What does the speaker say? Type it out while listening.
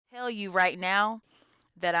you right now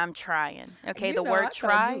that I'm trying. Okay, You the know, word I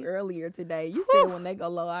try. told you earlier today. You said when they go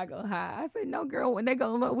low, I go high. I said, no, girl, when they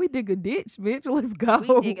go low, we dig a ditch, bitch. Let's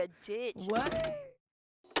go. We dig a ditch. What?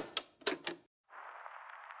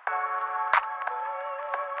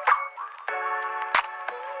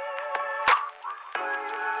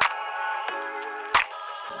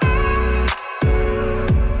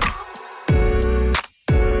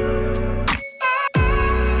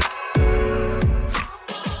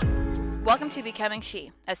 Welcome to Becoming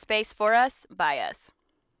She, a space for us, by us.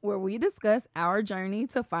 Where we discuss our journey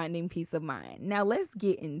to finding peace of mind. Now let's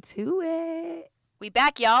get into it. We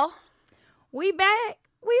back, y'all. We back.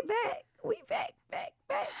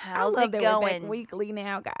 How's I love it that we're going? back weekly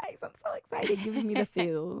now, guys. I'm so excited. It gives me the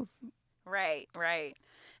feels. Right.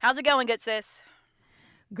 How's it going, good sis?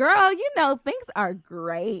 Girl, you know, things are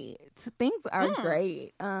great.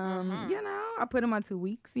 Great. Mm-hmm. You know, I put in my 2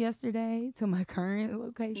 weeks yesterday to my current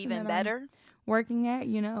location. Even that better. I'm working at.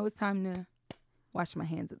 You know, it's time to wash my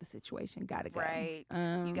hands of the situation. Gotta go. Right.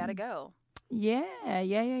 You gotta go. Yeah.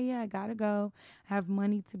 Gotta go. Have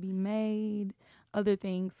money to be made, other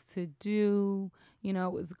things to do. You know,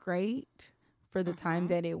 it was great for the time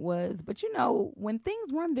that it was. But you know, when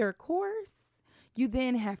things run their course, you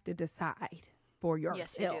then have to decide for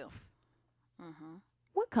yourself. Yes, you do. Mm-hmm.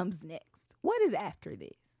 What comes next? What is after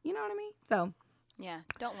this? You know what I mean? So, yeah,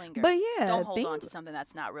 don't linger. But yeah, don't hold on to something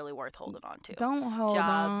that's not really worth holding on to. Don't hold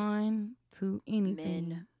Jobs, on to anything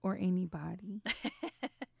men. or anybody.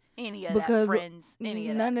 Any of Because that, friends. Any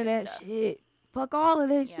of none that of good that stuff. shit. Fuck all of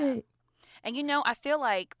that Yeah. shit. And you know, I feel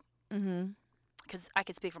like, Mm-hmm. because I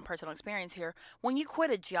could speak from personal experience here, when you quit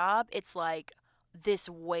a job, it's like this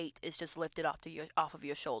weight is just lifted off of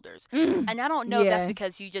your shoulders. And I don't know if that's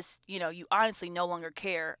because you just, you honestly no longer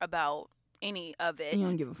care about any of it. You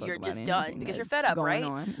don't give a fuck You're about just done anything because you're that's fed up, going right?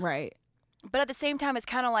 on. Right. But at the same time, it's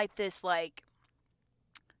kind of like this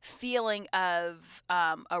feeling of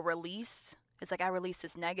a release. It's like I release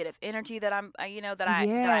this negative energy that that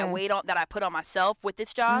I put on myself with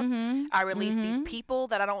this job. Mm-hmm. I release these people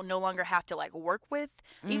that I don't no longer have to work with.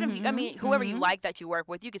 Even if whoever you like that you work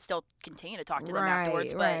with, you can still continue to talk to them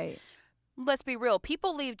afterwards. But let's be real,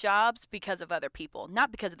 people leave jobs because of other people,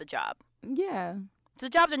 not because of the job. Yeah. So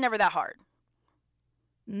the jobs are never that hard.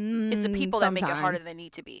 It's the people that make it harder than they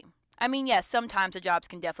need to be. I mean, yes, sometimes the jobs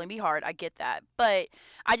can definitely be hard. I get that. But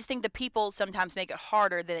I just think the people sometimes make it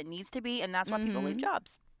harder than it needs to be, and that's why people leave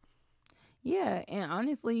jobs. Yeah, and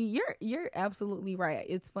honestly, you're absolutely right.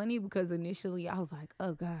 It's funny because initially I was like,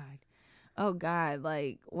 oh God,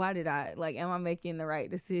 like, why did I, am I making the right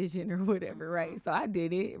decision or whatever, right? So I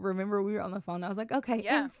did it. Remember, we were on the phone. I was like, okay,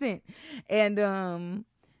 instant. And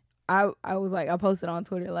I was like, I posted on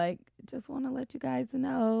Twitter, just want to let you guys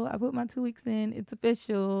know I put my 2 weeks in. It's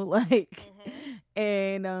official.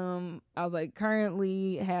 And I was like,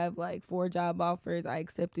 currently have 4 job offers. I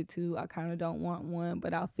accepted 2. I kind of don't want one,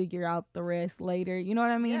 but I'll figure out the rest later. You know what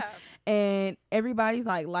I mean? Yeah. And everybody's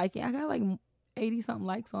liking. I got 80 something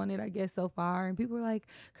likes on it, I guess, so far. And people are like,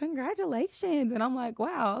 congratulations. And I'm like,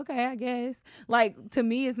 wow, okay, I guess. To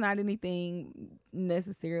me, it's not anything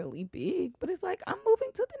necessarily big, but it's I'm moving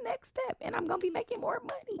to the next step and I'm going to be making more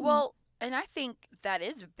money. Well, and I think that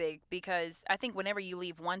is big because I think whenever you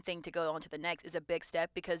leave one thing to go on to the next is a big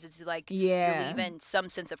step because it's you're leaving some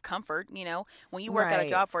sense of comfort, When you work at a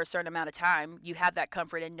job for a certain amount of time, you have that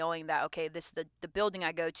comfort in knowing that, okay, this is the building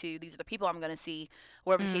I go to, these are the people I'm going to see,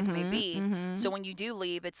 whatever the case may be. So when you do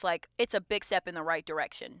leave, it's it's a big step in the right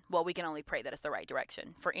direction. Well, we can only pray that it's the right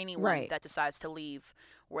direction for anyone that decides to leave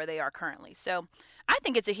where they are currently. So I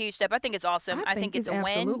think it's a huge step. I think it's awesome. I think it's a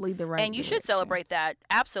win. The right and you should celebrate that.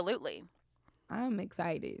 Absolutely. I'm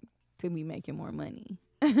excited to be making more money.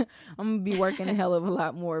 I'm going to be working a hell of a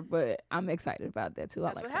lot more, but I'm excited about that too.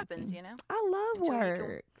 That's what happens, I love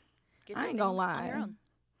work. I ain't going to lie.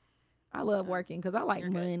 I love working because I like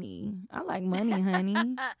money. I like money,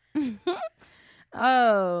 honey.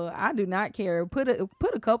 Oh, I do not care. Put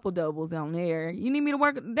a couple doubles on there. You need me to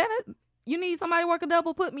work you need somebody to work a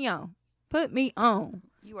double? Put me on.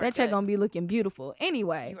 That check gonna be looking beautiful.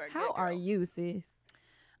 Anyway, how are you, sis?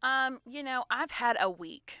 I've had a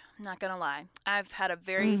week. Not gonna lie, I've had a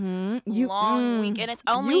very long week, and it's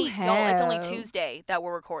only Tuesday that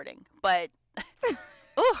we're recording. But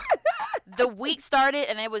the week started,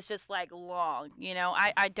 and it was just long.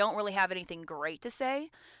 I don't really have anything great to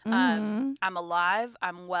say. I'm alive.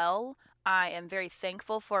 I'm well. I am very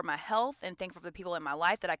thankful for my health and thankful for the people in my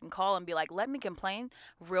life that I can call and be like, let me complain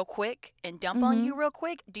real quick and dump on you real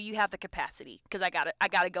quick. Do you have the capacity? Because I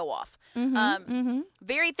gotta go off.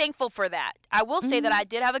 Very thankful for that. I will say that I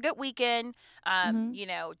did have a good weekend. You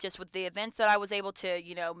know, just with the events that I was able to,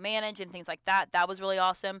 you know, manage and things like that. That was really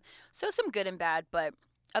awesome. So some good and bad, but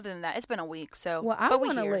other than that, it's been a week. So, well, I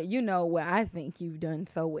want to let you know what I think you've done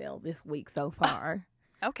so well this week so far.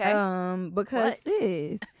 Okay. Because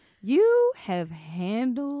you have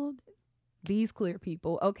handled these clear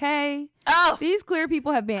people, okay? Oh! These clear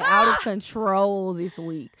people have been out of control this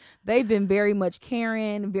week. They've been very much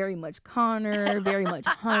Karen, very much Connor, very much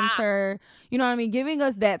Hunter. You know what I mean? Giving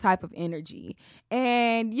us that type of energy.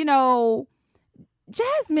 And, you know,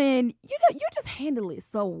 Jasmine, you know, you just handle it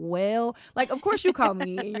so well. Like, of course you call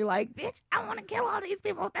me and you're like, bitch, I want to kill all these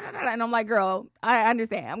people. And I'm like, girl, I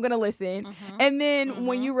understand. I'm going to listen. And then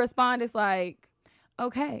when you respond, it's like,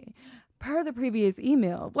 okay, per the previous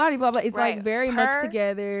email, blah, blah, blah. It's like very much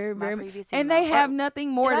together. And they have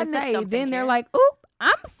nothing more to say. Then they're like, oop,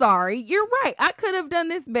 I'm sorry. You're right. I could have done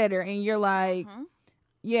this better. And you're like,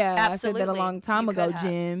 yeah, absolutely. I said that a long time ago,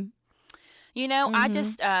 Jim. You know, I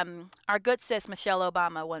just, our good sis, Michelle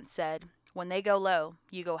Obama, once said, when they go low,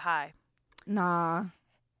 you go high. Nah.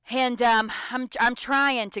 And I'm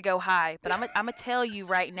trying to go high, but I'm going to tell you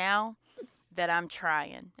right now that I'm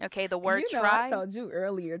trying. Okay, the word try. I told you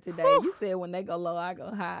earlier today. You said when they go low, I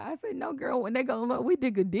go high. I said, no, girl, when they go low, we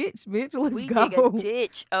dig a ditch, bitch. Let's go. We dig a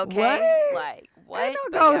ditch, okay? What? Like, what? They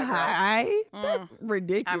don't go high. That's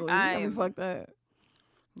ridiculous. I'm fucked up.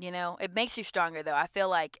 You know, it makes you stronger, though. I feel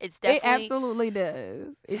like it's definitely... It absolutely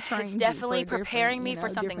does. It's definitely preparing me for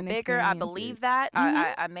something bigger. I believe that.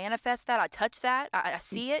 I manifest that. I touch that. I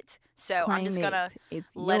see it. So I'm just going to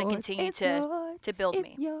let it continue to build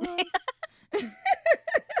me.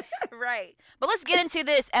 Right. But let's get into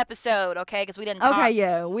this episode, okay? Because we didn't talk. Okay,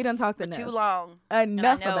 yeah. We done talked enough. Too long.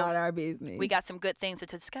 Enough about our business. We got some good things to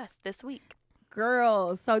discuss this week.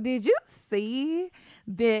 Girl, so did you see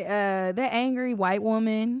the angry white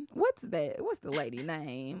woman? What's that? What's the lady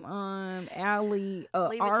name? Aria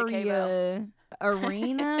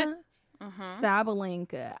Arena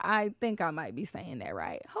Sabalenka. I think I might be saying that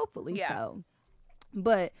right. Hopefully so.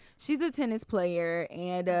 But she's a tennis player,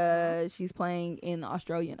 and she's playing in the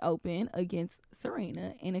Australian Open against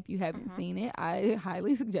Serena. And if you haven't seen it, I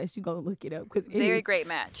highly suggest you go look it up, because it's very great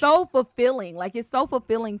match. So fulfilling. Like, it's so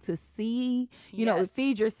fulfilling to see. You know, it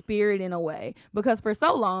feeds your spirit in a way. Because for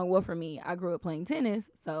so long, well, for me, I grew up playing tennis,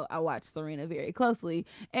 so I watched Serena very closely,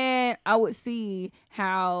 and I would see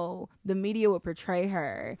how the media would portray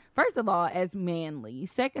her, first of all, as manly.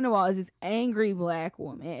 Second of all, as this angry black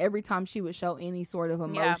woman. Every time she would show any sort of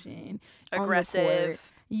emotion, aggressive,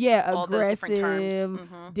 all aggressive,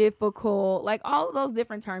 difficult, like all of those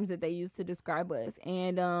different terms that they use to describe us.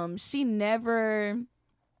 And she never,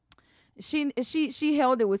 she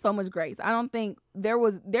held it with so much grace. I don't think there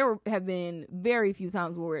have been very few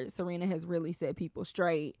times where Serena has really set people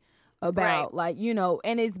straight about like, you know,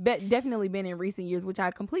 and it's definitely been in recent years, which I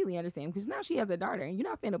completely understand, because now she has a daughter, and you're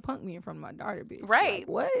not finna punk me in front of my daughter, bitch. Right. Like,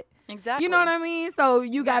 what? Exactly. You know what I mean? So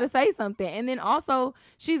you gotta say something. And then also,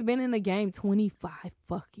 she's been in the game 25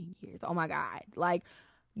 fucking years. Oh my God. Like,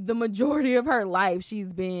 the majority of her life,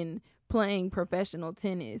 she's been playing professional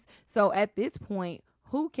tennis. So at this point,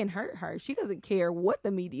 who can hurt her? She doesn't care what the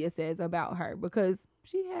media says about her, because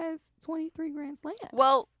she has 23 Grand Slams.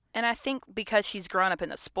 Well, and I think because she's grown up in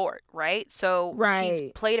the sport, right? So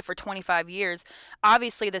she's played it for 25 years.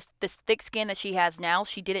 Obviously, this thick skin that she has now,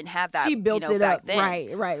 she didn't have that. She built it back up.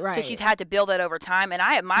 Then. Right. So she's had to build that over time, and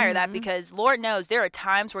I admire that, because Lord knows there are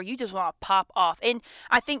times where you just want to pop off. And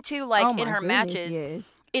I think too, like in her matches,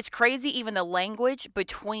 it's crazy, even the language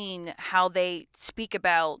between how they speak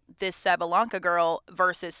about this Sabalenka girl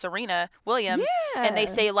versus Serena Williams. Yeah. And they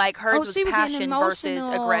say, like, hers was passion versus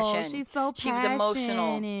aggression. She's so passionate. She was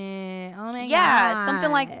emotional. Oh my God.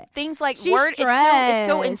 Something like, things like word. It's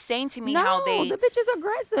so insane to me how they. The bitch is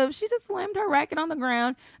aggressive. She just slammed her racket on the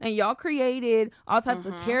ground, and y'all created all types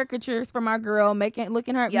of caricatures for my girl, making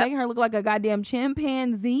her look like a goddamn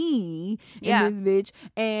chimpanzee in this bitch.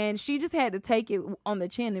 And she just had to take it on the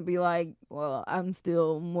chin and be like, well, I'm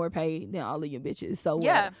still more paid than all of your bitches, so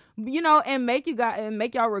you know, and make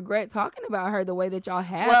y'all regret talking about her the way that y'all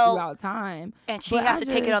have throughout time. And she has to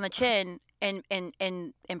take it on the chin and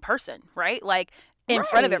in person, right? Like, in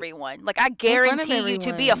front of everyone. Like, I guarantee you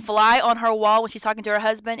to be a fly on her wall when she's talking to her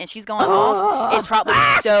husband and she's going off, it's probably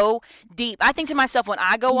so deep. I think to myself, when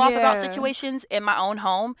I go off about situations in my own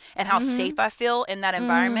home and how safe I feel in that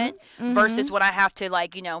environment versus when I have to,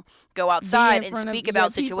 like, you know, go outside and speak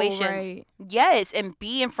about situations. People, right? Yes, and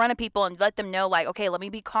be in front of people and let them know, like, okay, let me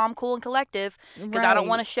be calm, cool, and collective because I don't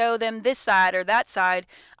want to show them this side or that side.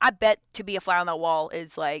 I bet to be a fly on that wall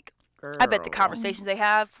is like, girl. I bet the conversations they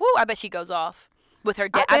have, woo, I bet she goes off with her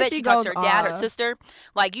dad. I bet she talks to her dad, her sister.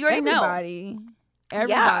 Like, you already know.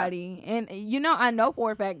 Everybody. Yeah. And, you know, I know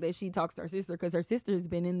for a fact that she talks to her sister because her sister has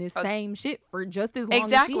been in this same shit for just as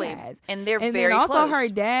long as she has. And they're very close. And also her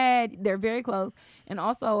dad, they're very close. And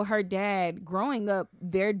also her dad, growing up,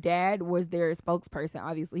 their dad was their spokesperson.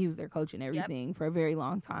 Obviously, he was their coach and everything for a very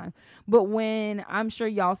long time. But when, I'm sure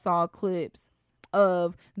y'all saw clips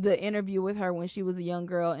of the interview with her when she was a young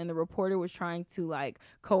girl and the reporter was trying to, like,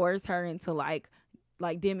 coerce her into, like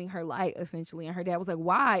dimming her light, essentially, and her dad was like,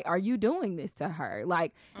 why are you doing this to her?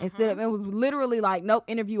 Like, instead of, it was literally like, nope,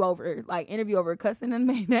 interview over, cussing them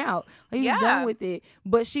man out. He was done with it.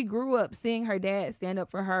 But she grew up seeing her dad stand up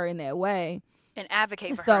for her in that way and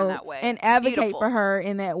advocate for her in that way, and advocate for her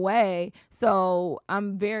in that way. So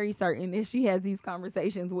I'm very certain that she has these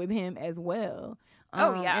conversations with him as well.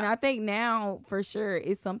 And I think now for sure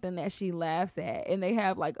it's something that she laughs at and they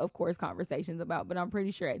have, like, of course, conversations about, but I'm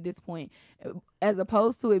pretty sure at this point, as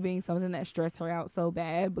opposed to it being something that stressed her out so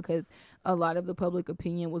bad because a lot of the public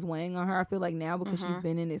opinion was weighing on her, I feel like now because she's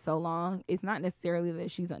been in it so long, it's not necessarily that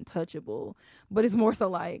she's untouchable, but it's more so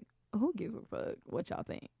like, who gives a fuck what y'all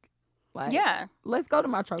think? Like, let's go to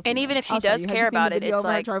my trophy room. And even if she does care about it, it's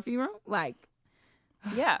like trophy room, like.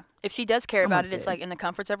 Yeah, if she does care about it, it's like in the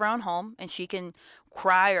comforts of her own home, and she can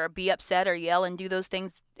cry or be upset or yell and do those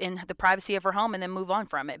things in the privacy of her home and then move on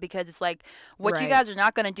from it, because it's like, what you guys are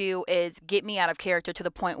not going to do is get me out of character to the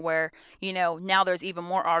point where, you know, now there's even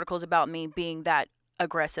more articles about me being that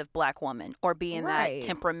aggressive black woman or being that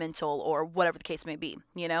temperamental or whatever the case may be,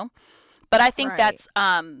 you know? But I think that's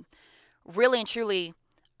really and truly,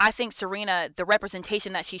 I think Serena, the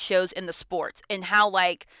representation that she shows in the sports and how,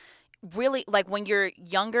 like, really, like, when you're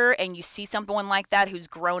younger and you see someone like that who's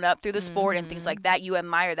grown up through the sport and things like that, you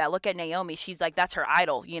admire that. Look at Naomi. She's like, that's her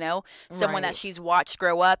idol, you know, someone that she's watched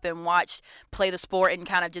grow up and watched play the sport and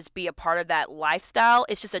kind of just be a part of that lifestyle.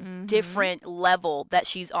 It's just a different level that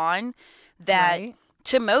she's on that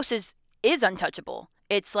to most is untouchable.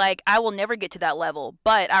 It's like, I will never get to that level,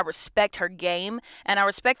 but I respect her game and I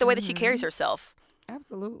respect the way that she carries herself.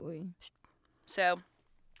 Absolutely. So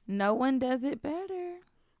no one does it better.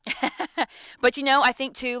 But, you know, I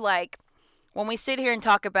think too, like, when we sit here and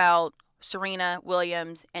talk about Serena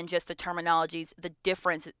Williams and just the terminologies, the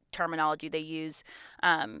different terminology they use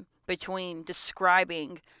between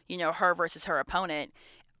describing, you know, her versus her opponent,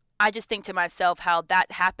 I just think to myself how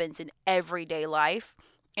that happens in everyday life.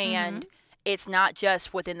 And it's not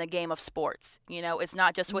just within the game of sports, you know, it's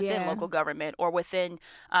not just within local government or within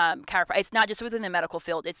chiropractic. It's not just within the medical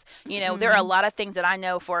field. It's, you know, there are a lot of things that I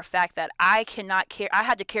know for a fact that I cannot carry. I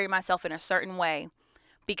had to carry myself in a certain way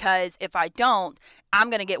because if I don't, I'm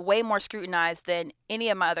going to get way more scrutinized than any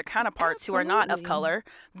of my other counterparts who are not of color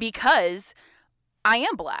because I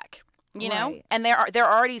am black, you know, and there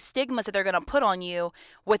are already stigmas that they're going to put on you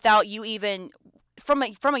without you even from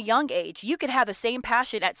a young age. You could have the same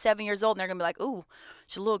passion at 7 years old and they're gonna be like, ooh,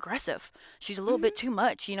 she's a little aggressive, she's a little bit too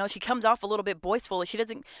much, you know, she comes off a little bit boastful, she's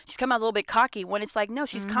come out a little bit cocky, when it's like, no,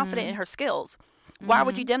 she's confident in her skills. Why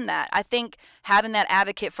would you dim that? I think having that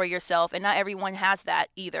advocate for yourself, and not everyone has that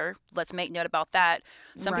either, let's make note about that.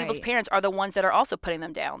 Some people's parents are the ones that are also putting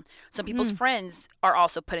them down. Some people's friends are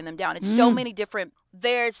also putting them down. It's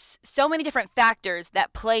there's so many different factors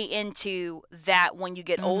that play into that when you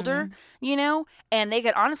get older, you know, and they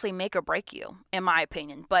could honestly make or break you, in my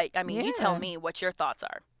opinion. But I mean, you tell me what your thoughts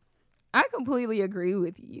are. I completely agree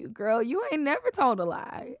with you, girl. You ain't never told a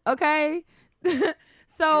lie, okay?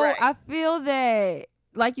 So I feel that,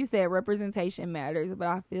 like you said, representation matters, but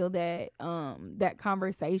I feel that that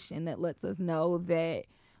conversation that lets us know that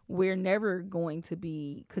we're never going to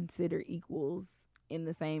be considered equals in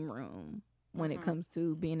the same room when it comes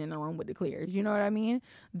to being in a room with the clears. You know what I mean?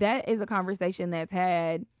 That is a conversation that's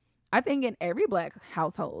had, I think, in every black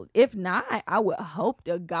household. If not, I would hope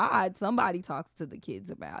to God somebody talks to the kids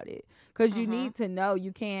about it, because you need to know.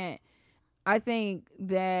 You can't, I think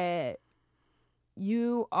that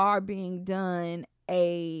you are being done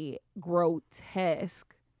a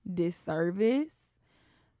grotesque disservice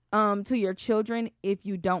to your children if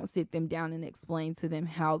you don't sit them down and explain to them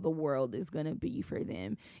how the world is going to be for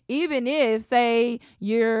them. Even if, say,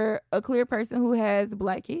 you're a clear person who has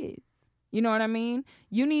black kids. You know what I mean?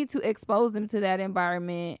 You need to expose them to that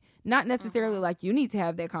environment. Not necessarily like you need to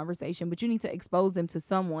have that conversation, but you need to expose them to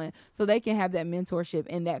someone so they can have that mentorship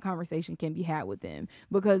and that conversation can be had with them.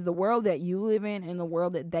 Because the world that you live in and the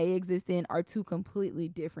world that they exist in are two completely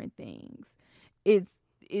different things. It's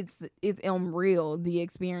unreal, the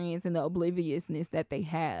experience and the obliviousness that they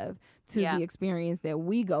have to the experience that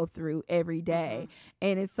we go through every day.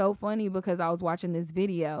 And it's so funny because I was watching this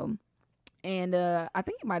video, and I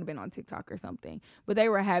think it might have been on TikTok or something, but they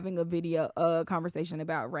were having a conversation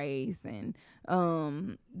about race, and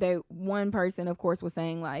one person, of course, was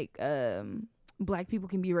saying like black people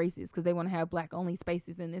can be racist because they want to have black only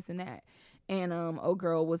spaces and this and that. And a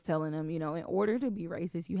girl was telling them, in order to be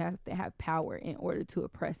racist, you have to have power in order to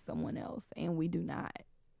oppress someone else, and we do not.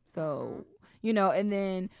 So, and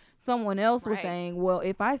then someone else was saying, well,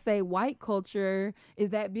 if I say white culture, is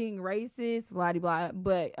that being racist? Blah, blah, blah.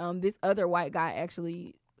 But this other white guy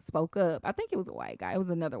actually spoke up. I think it was a white guy. It was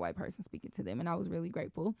another white person speaking to them, and I was really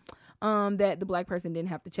grateful that the black person didn't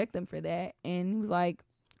have to check them for that. And he was like,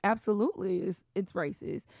 absolutely, it's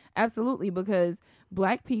racist. Absolutely, because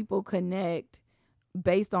black people connect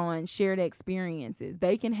based on shared experiences.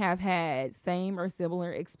 They can have had same or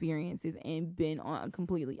similar experiences and been on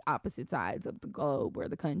completely opposite sides of the globe or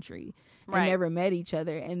the country and never met each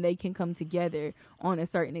other, and they can come together on a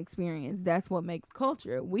certain experience. That's what makes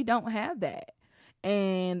culture. We don't have that.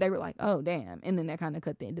 And they were like, oh, damn. And then that kind of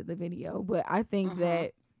cut the end of the video. But I think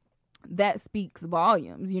that speaks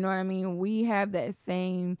volumes. You know what I mean? We have that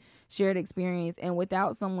same shared experience, and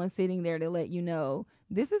without someone sitting there to let you know,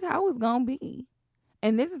 this is how it's going to be.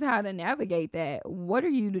 And this is how to navigate that. What are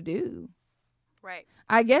you to do? Right.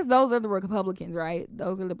 I guess those are the Republicans, right?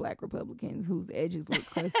 Those are the black Republicans whose edges look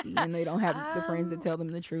crusty and they don't have the friends that tell them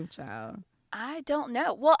the truth, child. I don't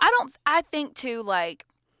know. Well, I think too, like,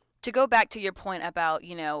 to go back to your point about,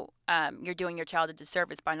 you're doing your child a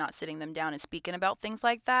disservice by not sitting them down and speaking about things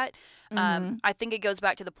like that. I think it goes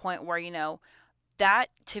back to the point where, that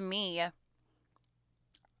to me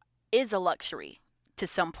is a luxury to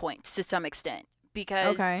some points, to some extent.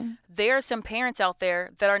 Because there are some parents out there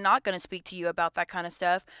that are not going to speak to you about that kind of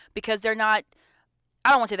stuff because they're not, I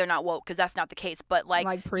don't want to say they're not woke because that's not the case, but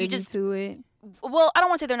like privy to it. Well, I don't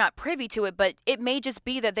want to say they're not privy to it, but it may just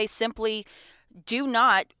be that they simply do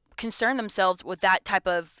not concern themselves with that type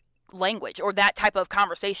of language or that type of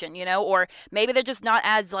conversation, or maybe they're just not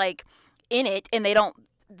as like in it and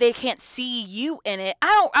they can't see you in it.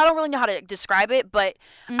 I don't really know how to describe it, but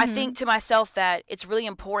I think to myself that it's really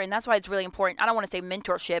important. That's why it's really important. I don't want to say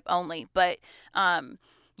mentorship only, but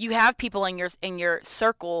you have people in your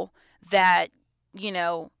circle that,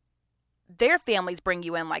 their families bring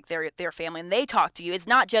you in like their family and they talk to you. It's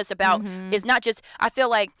not just about, I feel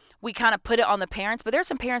like we kind of put it on the parents, but there's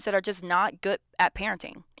some parents that are just not good at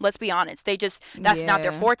parenting. Let's be honest. That's not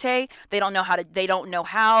their forte. They don't know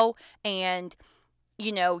how. And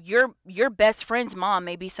your best friend's mom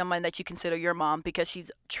may be someone that you consider your mom because she's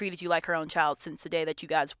treated you like her own child since the day that you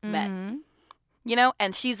guys met.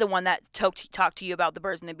 And she's the one that talked to you about the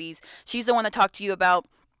birds and the bees. She's the one that talked to you about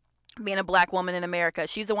being a black woman in America.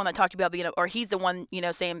 She's the one that talked to you about or he's the one,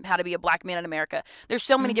 saying how to be a black man in America. There's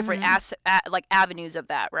so many different avenues of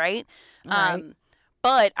that, right?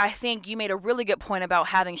 But I think you made a really good point about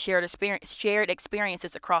having shared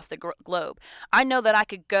experiences across the globe. I know that I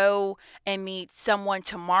could go and meet someone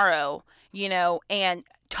tomorrow, and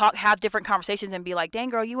have different conversations and be like, dang,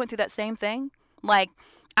 girl, you went through that same thing? Like,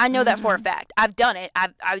 I know that for a fact. I've done it.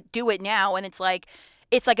 I do it now, and it's like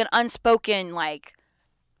an unspoken, like,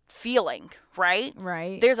 feeling, right?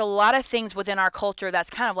 Right. There's a lot of things within our culture that's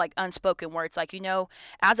kind of like unspoken where it's like,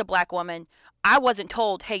 as a black woman, I wasn't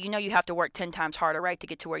told, hey, you have to work 10 times harder, right, to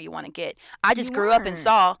get to where you want to get. I just grew up and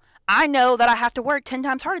I know that I have to work 10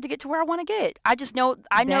 times harder to get to where I want to get. I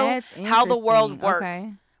know how the world works.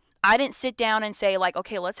 Okay. I didn't sit down and say like,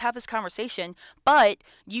 okay, let's have this conversation. But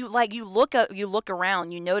you look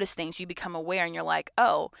around, you notice things, you become aware, and you're like,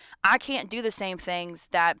 oh, I can't do the same things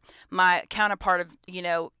that my counterpart of,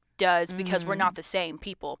 does because we're not the same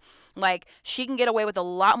people. Like, she can get away with a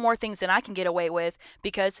lot more things than I can get away with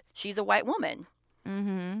because she's a white woman.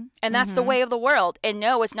 And that's the way of the world. And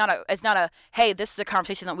no, it's not a hey, this is a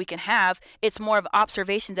conversation that we can have. It's more of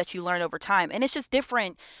observations that you learn over time. And it's just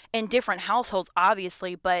different in different households,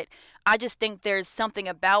 obviously, but I just think there's something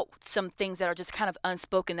about some things that are just kind of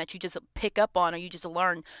unspoken that you just pick up on or you just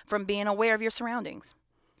learn from being aware of your surroundings.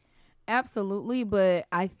 Absolutely, but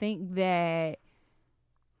I think that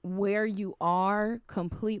where you are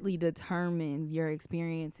completely determines your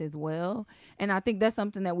experience as well. And I think that's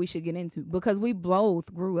something that we should get into, because we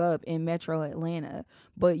both grew up in Metro Atlanta,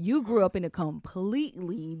 but you grew up in a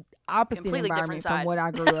completely opposite environment from what I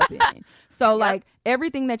grew up in. So like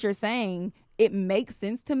everything that you're saying, it makes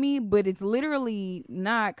sense to me, but it's literally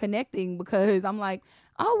not connecting, because I'm like,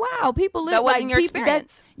 oh wow, people live that wasn't like your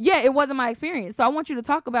experience. It wasn't my experience. So I want you to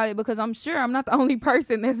talk about it, because I'm sure I'm not the only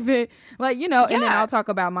person that's been like, and then I'll talk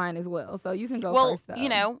about mine as well. So you can go first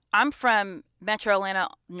though. I'm from Metro Atlanta,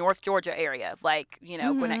 North Georgia area, like,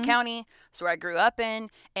 Gwinnett County. That's where I grew up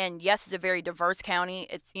in. And yes, it's a very diverse county.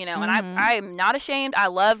 It's, and I'm not ashamed. I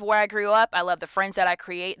love where I grew up. I love the friends that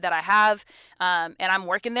I have. And I'm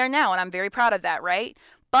working there now, and I'm very proud of that. Right.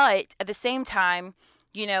 But at the same time,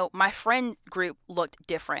 my friend group looked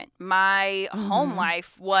different. My home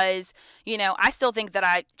life was, I still think that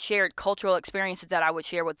I shared cultural experiences that I would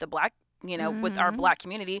share with the Black, with our Black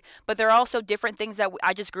community. But there are also different things that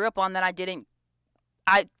I just grew up on that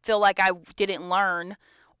I feel like I didn't learn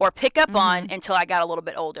or pick up on until I got a little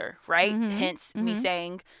bit older, right? Hence me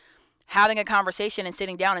saying, having a conversation and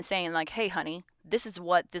sitting down and saying like, hey, honey, this is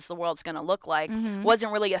what this world's going to look like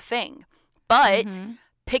wasn't really a thing. But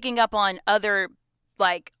picking up on other,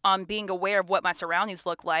 like, on being aware of what my surroundings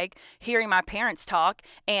look like, hearing my parents talk,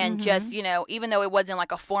 and just, even though it wasn't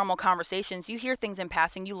like a formal conversations, you hear things in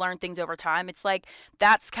passing, you learn things over time. It's like,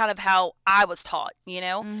 that's kind of how I was taught,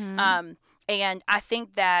 and I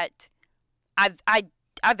think that I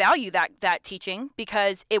value that teaching,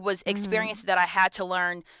 because it was experiences that I had to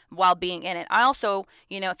learn while being in it. I also,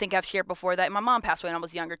 think I've shared before that my mom passed away when I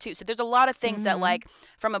was younger too. So there's a lot of things that, like,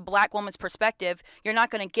 from a Black woman's perspective, you're not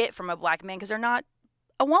going to get from a Black man, because they're not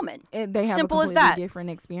a woman. They have simple a completely as that. Different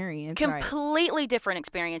experience. Completely different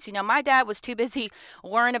experience. My dad was too busy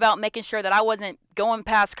worrying about making sure that I wasn't going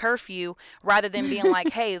past curfew, rather than being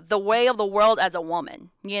like, hey, the way of the world as a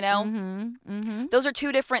woman, Those are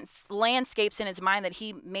two different landscapes in his mind that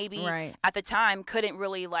he maybe at the time couldn't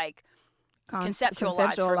really like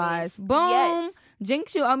conceptualize for me. Boom. Yes.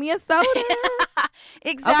 Jinx, you owe me a soda.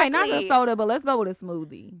 Exactly. Okay, not a soda, but let's go with a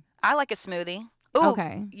smoothie. I like a smoothie. Ooh,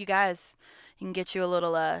 okay. You guys, you can get you a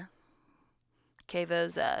little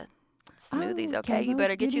Kavo's smoothies, okay? You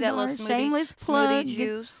better get you that little smoothie. Shameless plug. Smoothie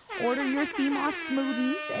juice. Order your sea moss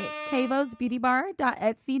smoothies at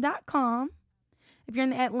kavosbeautybar.etsy.com. If you're in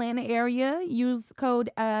the Atlanta area, use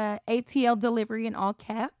code ATL delivery in all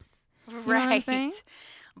caps. Right.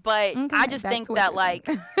 But okay, I just think that, like,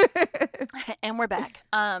 and we're back.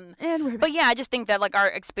 But yeah, I just think that, like, our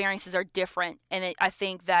experiences are different. And I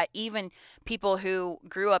think that even people who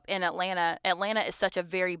grew up in Atlanta is such a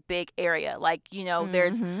very big area. Like,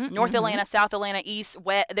 there's North Atlanta, South Atlanta, East,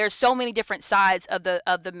 West. There's so many different sides of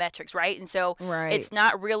the metrics, right? And so it's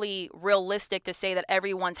not really realistic to say that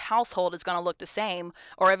everyone's household is going to look the same,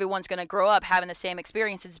 or everyone's going to grow up having the same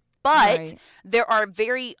experiences. But there are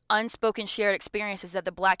very unspoken shared experiences that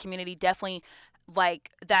the Black community definitely,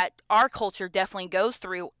 like, that our culture definitely goes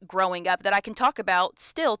through growing up, that I can talk about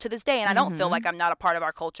still to this day. And I don't feel like I'm not a part of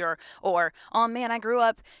our culture, or, oh man, I grew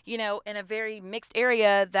up, in a very mixed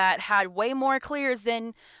area that had way more clears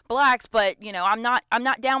than Blacks, but, I'm not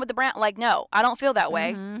down with the brand. Like, no, I don't feel that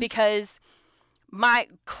way, because my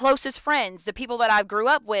closest friends, the people that I grew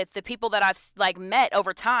up with, the people that I've, like, met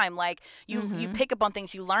over time, like, you pick up on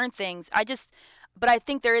things, you learn things. But I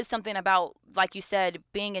think there is something about, like you said,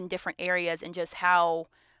 being in different areas and just how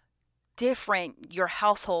different your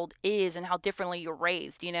household is and how differently you're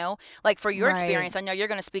raised, Like, for your experience, I know you're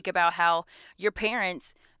going to speak about how your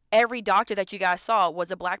parents, every doctor that you guys saw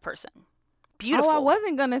was a Black person. Beautiful. Oh, I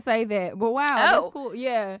wasn't going to say that, but wow, that's cool.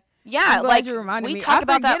 Yeah. Yeah, like, we talk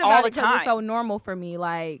about that all the time. It's so normal for me.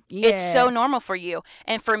 Like, it's so normal for you,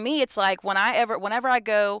 and for me, it's like whenever I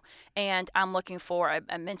go and I'm looking for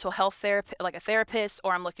a mental health therapist, like a therapist,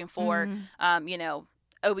 or I'm looking for,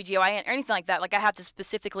 OBGYN or anything like that. Like, I have to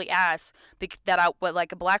specifically ask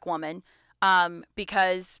like a Black woman,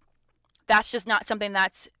 because that's just not something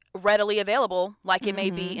that's readily available, like it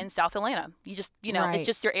may be in South Atlanta. You just, it's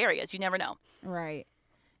just your areas. You never know. Right.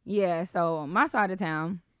 Yeah. So my side of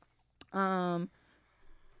town.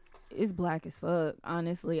 It's Black as fuck,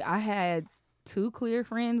 honestly. I had 2 clear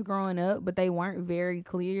friends growing up, but they weren't very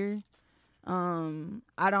clear.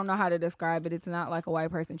 I don't know how to describe it. It's not like a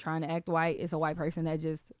white person trying to act white. It's a white person that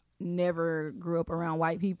just never grew up around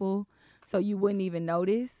white people, so you wouldn't even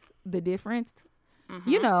notice the difference.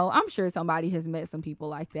 I'm sure somebody has met some people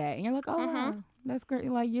like that, and you're like, oh, wow, that's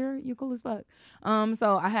great. Like, you're cool as fuck.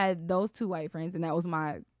 So I had those 2 white friends, and that was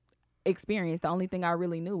my experience. The only thing I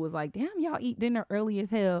really knew was like, damn, y'all eat dinner early as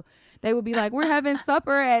hell. They would be like, we're having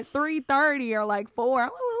supper at 3:30 or like 4. I'm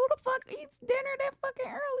like, well, the fuck eats dinner that fucking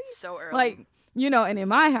early? So early. Like, you know, and in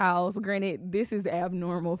my house, granted, this is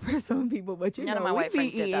abnormal for some people, but none of my white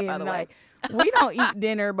friends did that, by the way. We don't eat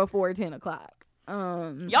dinner before 10 o'clock.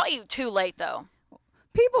 Y'all eat too late, though.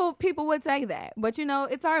 People would say that, but you know,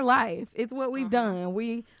 it's our life. It's what we've done.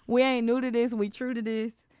 We ain't new to this. We true to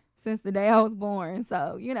this since the day I was born.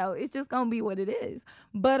 So, you know, it's just gonna be what it is.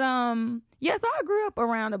 But yeah, so I grew up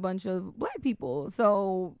around a bunch of black people.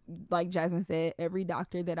 So like Jasmine said, every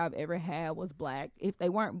doctor that I've ever had was black. If they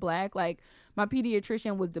weren't black, like my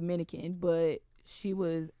pediatrician was Dominican, but she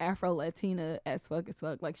was Afro-Latina as fuck.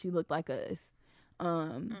 Like she looked like us.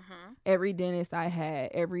 Every dentist I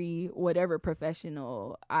had, every whatever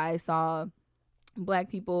professional, I saw black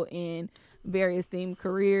people in very esteemed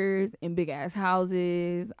careers, in big ass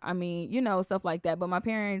houses. I mean, you know, stuff like that. But my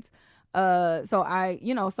parents, so I,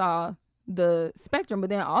 you know, saw the spectrum.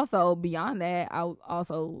 But then also beyond that, I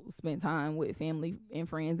also spent time with family and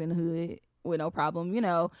friends in the hood with no problem, you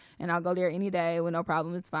know, and I'll go there any day with no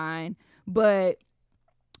problem. It's fine. But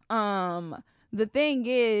the thing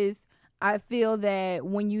is, I feel that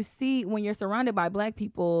when you're surrounded by black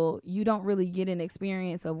people, you don't really get an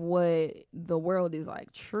experience of what the world is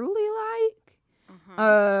like truly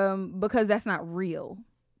like, because that's not real.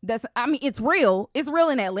 It's real. It's real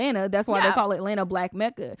in Atlanta. That's why they call Atlanta Black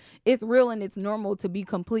Mecca. It's real, and it's normal to be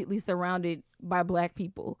completely surrounded by black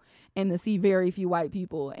people and to see very few white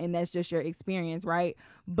people, and that's just your experience, right?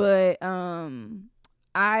 But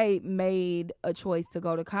I made a choice to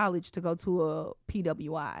go to college, to go to a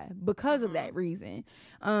PWI because of that reason.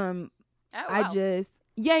 Wow. I just,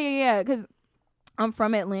 because I'm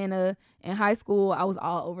from Atlanta. In high school, I was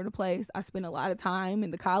all over the place. I spent a lot of time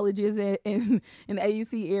in the colleges in the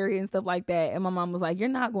AUC area and stuff like that. And my mom was like, you're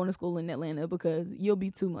not going to school in Atlanta because you'll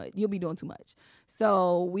be doing too much.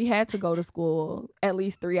 So we had to go to school at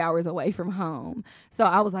least 3 hours away from home. So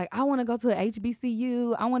I was like, I want to go to a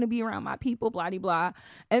HBCU. I want to be around my people, blah, blah, blah.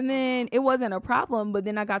 And then it wasn't a problem. But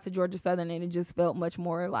then I got to Georgia Southern, and it just felt much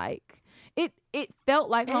more like, it felt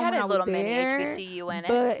like it home had when a I little was mini there, HBCU in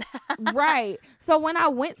it. But right. So when I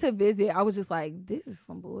went to visit, I was just like, this is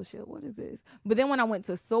some bullshit. What is this? But then when I went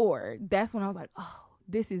to Sword, that's when I was like, oh,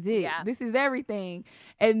 this is it. Yeah. This is everything.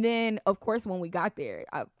 And then, of course, when we got there,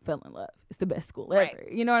 I fell in love. It's the best school ever.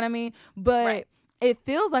 You know what I mean? But it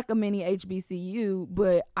feels like a mini HBCU,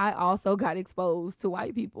 but I also got exposed to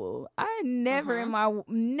white people. I never in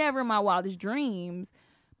my wildest dreams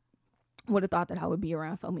would have thought that I would be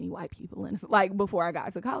around so many white people. And it's like, before I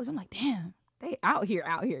got to college, I'm like, damn, they out here.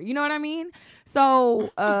 You know what I mean?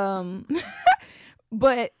 So,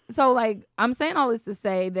 but so like, I'm saying all this to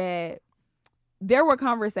say that there were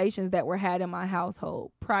conversations that were had in my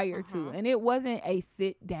household prior to, and it wasn't a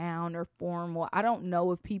sit down or formal. I don't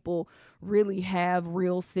know if people really have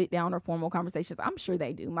real sit down or formal conversations. I'm sure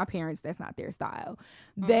they do. My parents, that's not their style.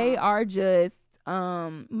 They are just,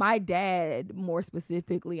 my dad, more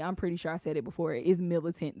specifically, I'm pretty sure I said it before, is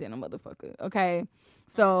militant than a motherfucker. Okay.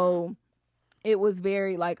 So it was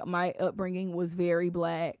very, like, my upbringing was very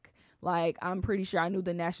black. Like, I'm pretty sure I knew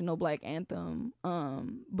the national black anthem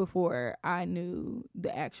before I knew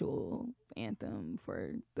the actual anthem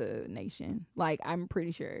for the nation. Like, I'm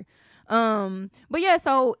pretty sure. But yeah,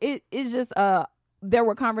 so it's just there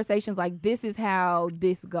were conversations like, this is how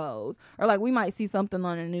this goes. Or like, we might see something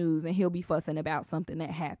on the news and he'll be fussing about something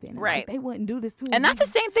that happened. Right. Like, they wouldn't do this to him. And that's the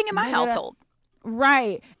same thing in my household.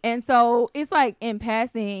 Right. And so it's like, in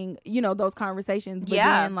passing, you know, those conversations. But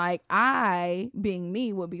then, like, I, being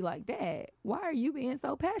me, would be like, Dad, why are you being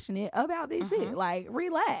so passionate about this shit? Like,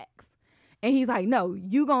 relax. And he's like, no,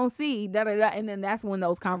 you gonna see, da da da. And then that's when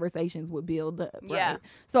those conversations would build up. Right? Yeah.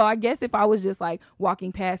 So I guess if I was just like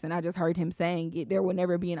walking past and I just heard him saying it, there would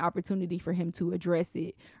never be an opportunity for him to address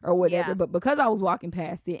it or whatever. Yeah. But because I was walking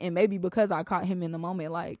past it, and maybe because I caught him in the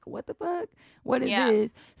moment, like, what the fuck? What is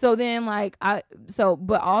this? So then, like,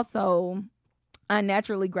 but also, I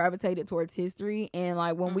naturally gravitated towards history. And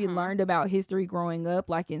like, when we learned about history growing up,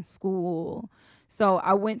 like in school, so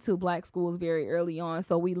I went to black schools very early on,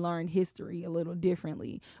 so we learned history a little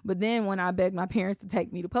differently. But then when I begged my parents to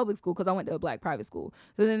take me to public school, because I went to a black private school,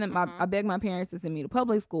 so then I begged my parents to send me to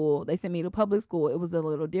public school. They sent me to public school. It was a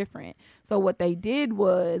little different. So what they did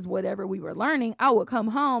was, whatever we were learning, I would come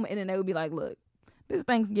home, and then they would be like, look, this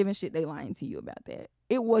Thanksgiving shit, they lying to you about that.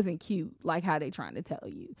 It wasn't cute like how they trying to tell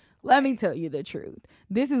you. Let me tell you the truth.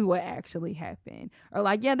 This is what actually happened. Or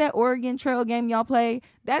like, yeah, that Oregon Trail game y'all play,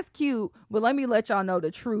 that's cute, but let me let y'all know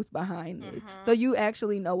the truth behind this. So you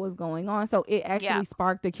actually know what's going on. So it actually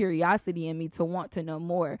sparked a curiosity in me to want to know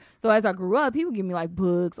more. So as I grew up, he would give me like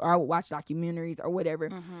books, or I would watch documentaries or whatever.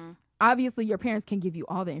 obviously your parents can give you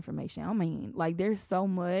all the information. I mean, like, there's so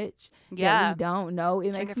much that we don't know.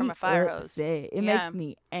 It makes me upset. It makes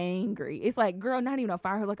me angry. It's like, girl, not even a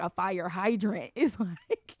fire hose, like a fire hydrant. It's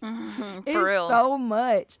like, it's real. So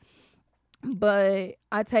much. But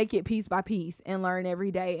I take it piece by piece and learn every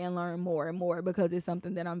day and learn more and more, because it's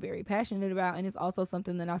something that I'm very passionate about. And it's also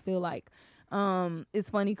something that I feel like, it's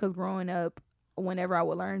funny because growing up, whenever I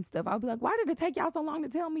would learn stuff, I'd be like, why did it take y'all so long to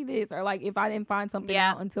tell me this? Or like, if I didn't find something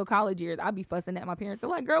out until college years, I'd be fussing at my parents. They're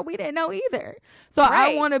like, girl, we didn't know either. So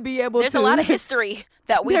I want to be able There's a lot of history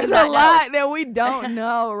that we do not know. There's a lot that we don't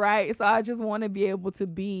know, right? So I just want to be able to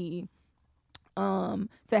be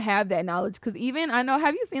to have that knowledge, because even I know,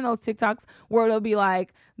 have you seen those TikToks where it'll be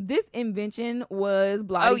like, this invention was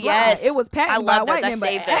blah blah, yes, it was patented by a white man,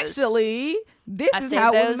 but actually this is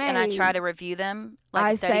how it was made. And I try to review them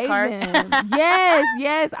like a study card.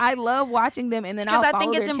 yes, I love watching them, and then I'll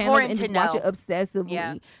follow their channels and just watch it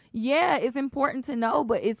obsessively. Yeah, it's important to know,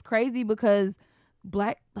 but it's crazy because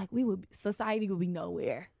society would be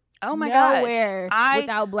nowhere. Oh my gosh.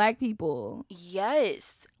 Without black people.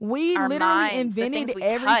 Yes. We literally invented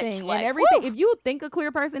everything. And everything. Woo! If you think a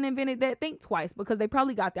clear person invented that, think twice, because they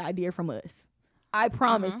probably got the idea from us. I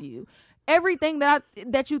promise you. Everything that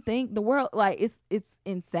you think, the world, like, it's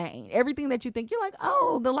insane. Everything that you think, you're like,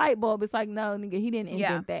 oh, the light bulb. It's like, no, nigga, he didn't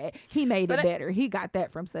invent that. He made it better. He got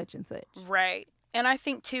that from such and such. Right. And I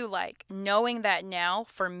think, too, like, knowing that now,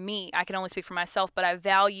 for me, I can only speak for myself, but I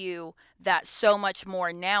value that so much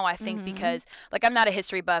more now, I think, because, like, I'm not a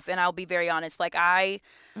history buff, and I'll be very honest. Like,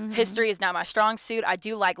 history is not my strong suit. I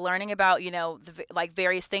do like learning about, you know, like,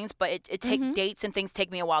 various things, but it dates and things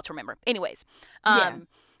take me a while to remember. Anyways,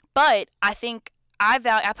 but I think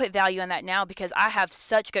I put value on that now, because I have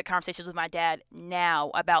such good conversations with my dad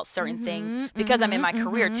now about certain things, because I'm in my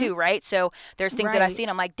career too, right? So there's things that I see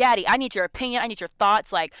and I'm like, Daddy, I need your opinion. I need your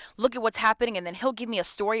thoughts. Like, look at what's happening. And then he'll give me a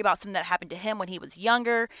story about something that happened to him when he was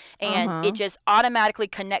younger. And it just automatically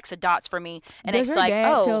connects the dots for me. And Does it's like, your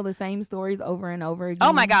dad tell the same stories over and over again?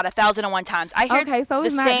 Oh my God, 1,001 times. I hear the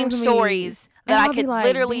same stories that I could like,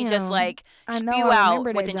 literally just like spew out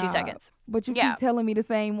within 2 seconds. But you keep telling me the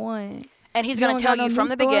same one. And he's going to tell you from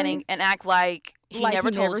the beginning and act like he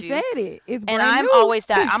never told you. Said it. It's and I'm new. always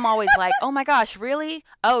like, oh my gosh, really?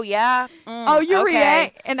 Oh yeah. You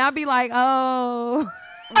react, and I'll be like, oh.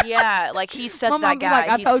 Yeah, like he's such that guy. Like,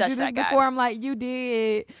 I told you this before. I'm like, you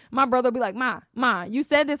did. My brother will be like, Ma, you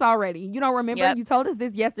said this already. You don't remember? Yep. You told us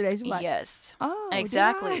this yesterday. She's like, yes. Oh,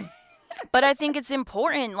 exactly. But I think it's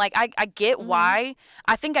important. Like, I get why.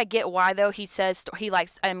 I think I get why, though, he says he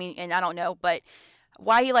likes, I mean, and I don't know, but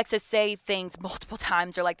why he likes to say things multiple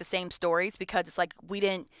times or like the same stories, because it's like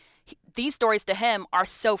these stories to him are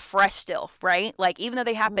so fresh still, right? Like, even though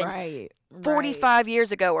they happened 45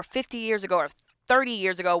 years ago or 50 years ago or 30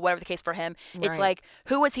 years ago, whatever the case for him, it's like,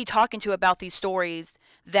 who is he talking to about these stories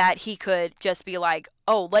that he could just be like,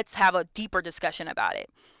 oh, let's have a deeper discussion about it?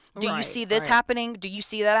 Do you see this happening? Do you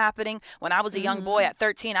see that happening? When I was a young boy at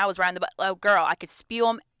 13, I was riding girl, I could spew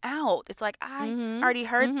them out. It's like, I already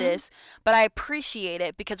heard this, but I appreciate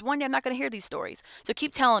it, because one day I'm not going to hear these stories. So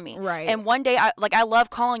keep telling me. Right. And one day, I love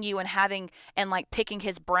calling you and picking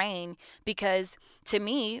his brain, because to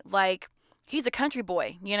me, like, he's a country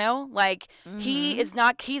boy, you know, like he's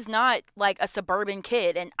not like a suburban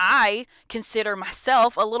kid. And I consider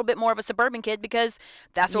myself a little bit more of a suburban kid, because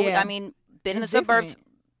that's what been in the suburbs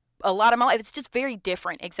a lot of my life. It's just very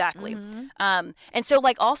different. Exactly. And so,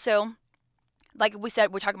 like, also, like we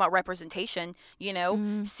said, we're talking about representation, you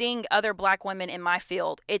know, seeing other black women in my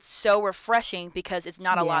field. It's so refreshing, because it's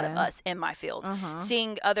not a lot of us in my field.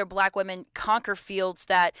 Seeing other black women conquer fields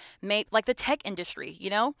that like the tech industry,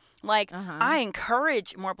 you know, like I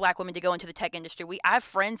encourage more black women to go into the tech industry. I have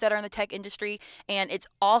friends that are in the tech industry, and it's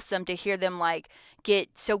awesome to hear them like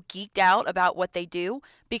get so geeked out about what they do,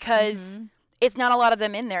 because it's not a lot of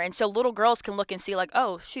them in there. And so little girls can look and see like,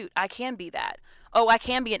 oh, shoot, I can be that. Oh, I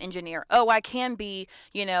can be an engineer. Oh, I can be,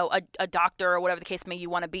 you know, a doctor, or whatever the case may you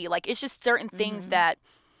want to be. Like, it's just certain things that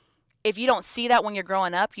if you don't see that when you're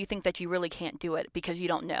growing up, you think that you really can't do it because you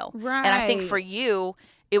don't know. Right. And I think for you,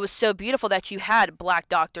 it was so beautiful that you had black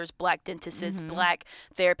doctors, black dentists, black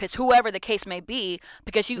therapists, whoever the case may be,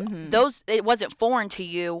 because it wasn't foreign to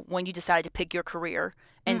you when you decided to pick your career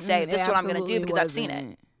and say, this is what I'm going to do, because I've seen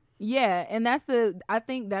it. Yeah, and I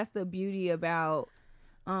think that's the beauty about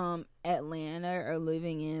Atlanta, or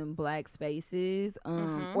living in black spaces,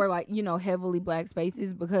 or like, you know, heavily black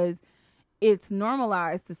spaces, because it's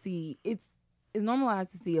normalized to see it's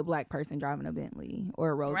normalized to see a black person driving a Bentley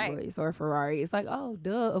or a Rolls Royce or a Ferrari. It's like, oh,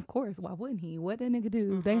 duh, of course. Why wouldn't he? What that nigga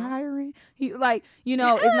do? They hiring? He like, you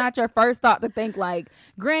know, it's not your first thought to think like,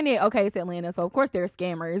 granted, okay, it's Atlanta, so of course there's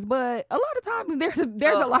scammers, but a lot of times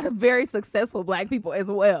there's a lot of very successful black people as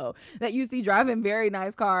well that you see driving very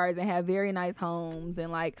nice cars and have very nice homes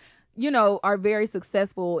and like, you know, are very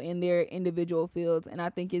successful in their individual fields. And I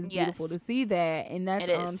think it's beautiful to see that. And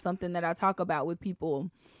that's something that I talk about with people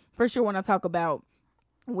for sure when I talk about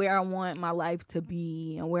where I want my life to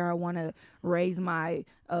be and where I want to raise my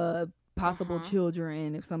possible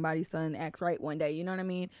children if somebody's son acts right one day. You know what I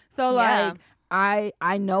mean? So like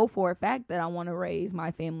I know for a fact that I want to raise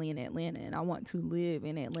my family in Atlanta and I want to live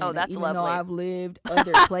in Atlanta. Oh, that's even lovely. Though I've lived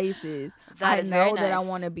other places, I know that I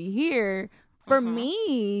want to be here. For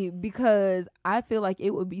me, because I feel like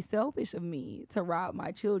it would be selfish of me to rob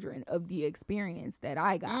my children of the experience that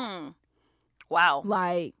I got. Wow.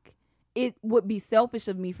 Like, it would be selfish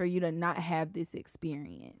of me for you to not have this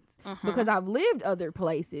experience. Because I've lived other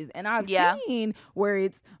places and I've seen where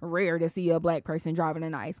it's rare to see a black person driving a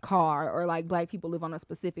nice car or like black people live on a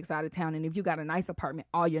specific side of town. And if you got a nice apartment,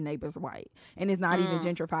 all your neighbors are white. And it's not even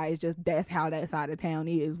gentrified. It's just that's how that side of town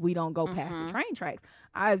is. We don't go past the train tracks.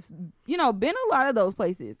 I've, you know, been a lot of those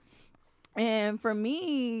places. And for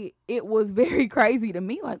me, it was very crazy to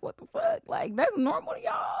me. Like, what the fuck? Like, that's normal to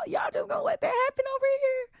y'all. Y'all just gonna let that happen over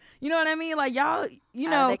here? You know what I mean? Like, y'all, you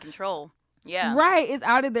know. Out of their control. Yeah. Right. It's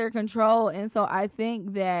out of their control. And so I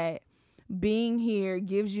think that being here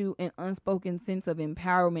gives you an unspoken sense of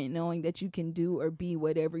empowerment, knowing that you can do or be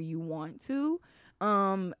whatever you want to,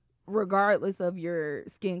 regardless of your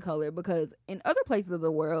skin color. Because in other places of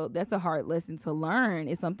the world, that's a hard lesson to learn.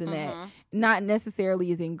 It's something that not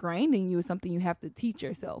necessarily is ingrained in you. It's something you have to teach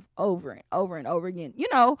yourself over and over and over again. You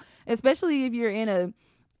know, especially if you're in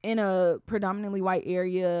a predominantly white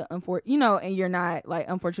area, you know, and you're not like,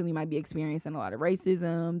 unfortunately might be experiencing a lot of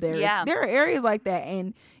racism. There are areas like that,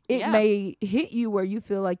 and it may hit you where you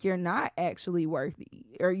feel like you're not actually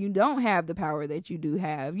worthy or you don't have the power that you do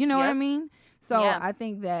have. You know what I mean? So I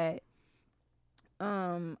think that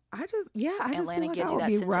I just Atlanta feel like gives I you would that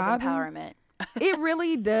be sense robbing. of empowerment. It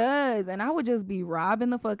really does, and I would just be robbing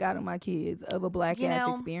the fuck out of my kids of a black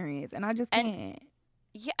ass experience, and I just can't.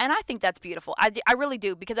 Yeah, and I think that's beautiful. I really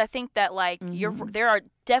do, because I think that like there are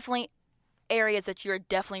definitely areas that you're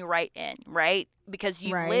definitely right in, right? Because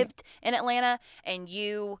you've lived in Atlanta and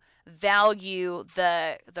you value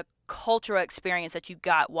the cultural experience that you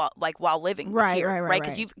got while living here, right?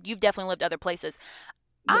 Because you've definitely lived other places.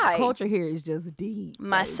 The culture here is just deep.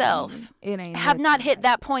 Myself, it ain't have not hit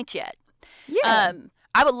that point yet. Yeah.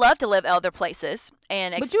 I would love to live other places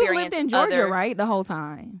and experience. But you lived in Georgia, right? The whole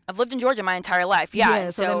time. I've lived in Georgia my entire life. Yeah.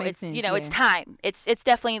 So it's sense, you know, it's time. It's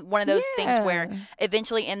definitely one of those things where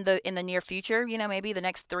eventually in the near future, you know, maybe the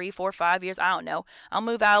next 3, 4, 5 years, I don't know, I'll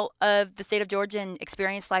move out of the state of Georgia and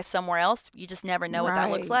experience life somewhere else. You just never know what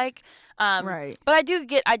that looks like. But I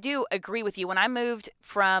do agree with you. When I moved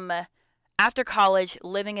from after college,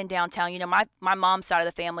 living in downtown, you know, my mom's side of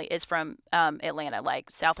the family is from Atlanta, like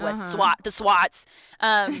Southwest the SWATs.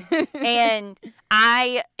 And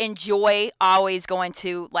I enjoy always going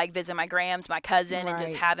to like visit my grams, my cousin, and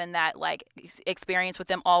just having that like experience with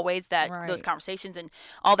them always, those conversations and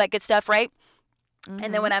all that good stuff, right?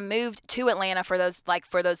 And then when I moved to Atlanta for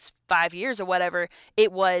those 5 years or whatever,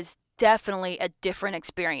 it was definitely a different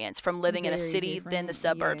experience from living in a city than the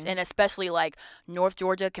suburbs, and especially like North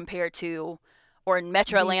Georgia compared to, or in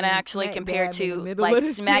Metro Atlanta actually, compared to like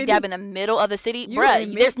smack dab in the middle of the city.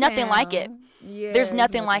 Bruh, there's nothing like it. There's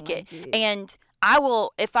nothing like it. And I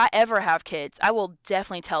will, if I ever have kids, I will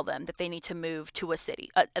definitely tell them that they need to move to a city,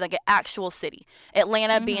 like an actual city.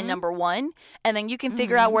 Atlanta being number one, and then you can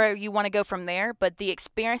figure out where you want to go from there. But the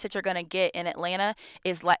experience that you're going to get in Atlanta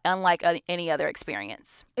is unlike any other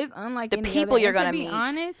experience. It's unlike the people you're going to meet. To be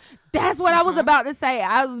honest, that's what I was about to say.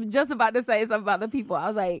 I was just about to say something about the people. I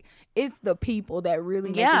was like, it's the people that really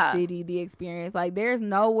make the city, the experience. Like, there's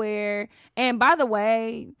nowhere. And by the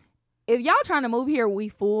way, if y'all trying to move here, we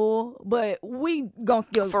full, but we gonna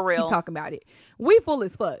still keep talking about it. We full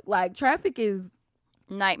as fuck. Like, traffic is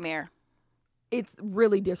nightmare. It's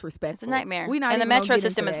really disrespectful. It's a nightmare. And the metro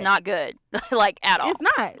system is not good, like at all. It's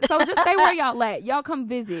not. So just stay where y'all at. Y'all come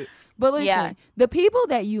visit. But listen, the people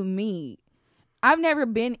that you meet, I've never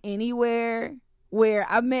been anywhere where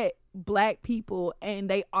I met black people and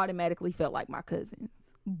they automatically felt like my cousins.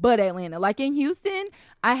 But Atlanta, like in Houston,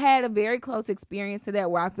 I had a very close experience to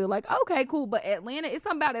that where I feel like, okay, cool. But Atlanta, it's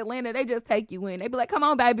something about Atlanta. They just take you in. They be like, come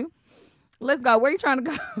on, baby, let's go. Where you trying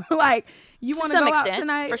to go? Like, you want to go out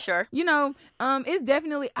tonight? For sure. You know, it's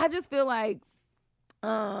definitely, I just feel like,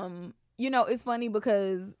 it's funny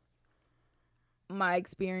because my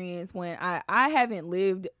experience when I haven't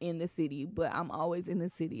lived in the city, but I'm always in the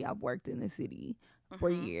city. I've worked in the city for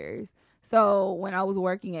years. So when I was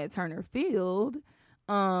working at Turner Field,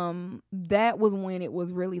 that was when it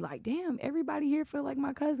was really like, damn, everybody here feel like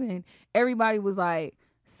my cousin. Everybody was like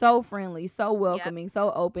so friendly, so welcoming,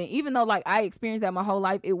 so open. Even though like I experienced that my whole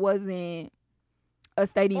life, it wasn't a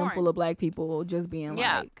stadium full of black people just being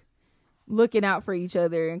like looking out for each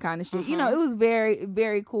other and kind of shit. It was very,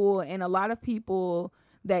 very cool. And a lot of people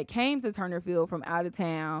that came to Turner Field from out of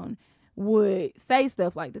town would say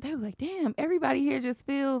stuff like that. They were like, damn, everybody here just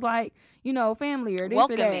feels like, family or this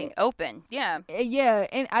welcoming, or that. open. Yeah. Yeah.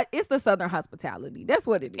 And it's the Southern hospitality. That's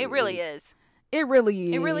what it is. It really is. It really is.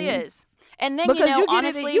 It really is. And then, because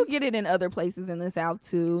honestly, you get it in other places in the South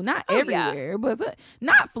too. Not everywhere, but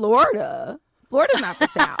not Florida. Florida's not the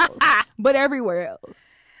South, but everywhere else.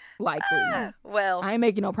 Likely. Well, I ain't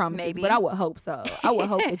making no promises, but I would hope so. I would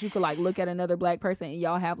hope that you could like look at another black person and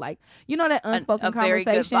y'all have like, that unspoken a conversation.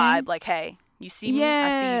 very good vibe. Like, hey, you see me?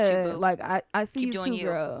 I see you too, boo. Like I see Keep you doing too,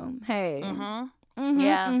 girl. Hey.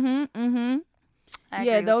 Yeah.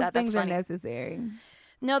 Yeah, those things are necessary.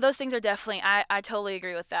 No, those things are definitely. I totally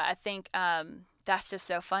agree with that. I think that's just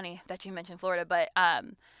so funny that you mentioned Florida, but I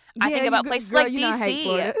think about places like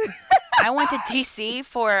DC. I went to DC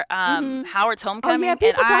for Howard's Homecoming, and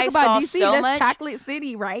I saw DC, so that's much. Chocolate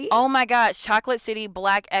City, right? Oh my gosh, Chocolate City,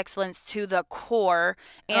 black excellence to the core,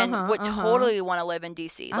 and would totally want to live in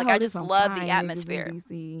DC. Like I just love the atmosphere.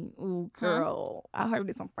 DC. Ooh, girl, I heard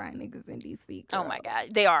there's some fine niggas in DC. Girl. Oh my god,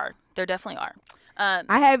 they are. There definitely are.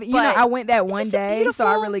 I have, I went that one day, so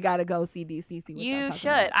I really got to go see DC. You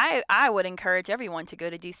should. I would encourage everyone to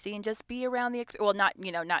go to DC and just be around the. Well, not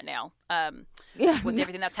now. With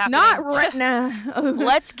everything that's happening. Not right now.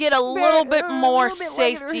 Let's get a little bit more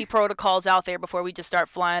safety protocols out there before we just start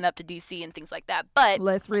flying up to DC and things like that. But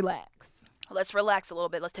let's relax. Let's relax a little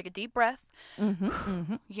bit. Let's take a deep breath. But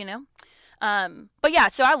yeah,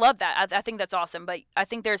 so I love that. I think that's awesome. But I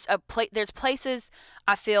think there's places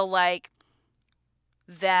I feel like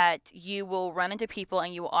that you will run into people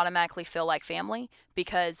and you will automatically feel like family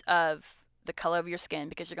because of the color of your skin,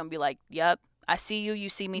 because you're going to be like, yep, I see you, you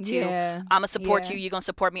see me too. Yeah. I'm going to support you, you're going to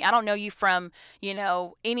support me. I don't know you from,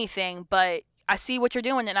 anything, but I see what you're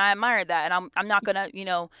doing and I admire that. And I'm not going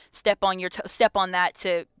to, step on that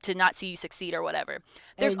to not see you succeed or whatever.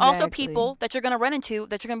 There's also people that you're going to run into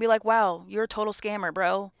that you're going to be like, wow, you're a total scammer,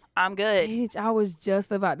 bro. I'm good. Bitch, I was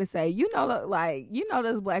just about to say,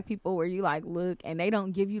 those black people where you like look and they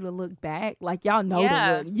don't give you the look back. Like y'all know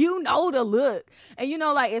the look. You know the look. And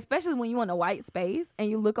especially when you in a white space and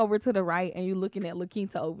you look over to the right and you looking at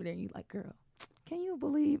LaQuinta over there and you like, girl, can you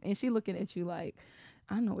believe? And she looking at you like,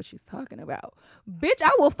 I know what she's talking about. Bitch,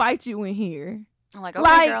 I will fight you in here. I'm like,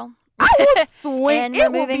 okay, girl. I will swing.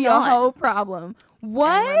 It will be a whole problem.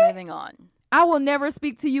 What? And we're moving on. I will never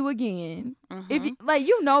speak to you again. If you,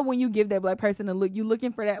 when you give that black person a look, you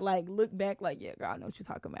looking for that look back, like, yeah, girl, I know what you're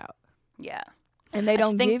talking about. Yeah, and they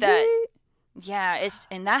don't give it. Yeah,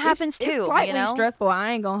 that happens too. It's slightly stressful.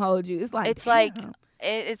 I ain't gonna hold you. It's like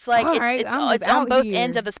it's on both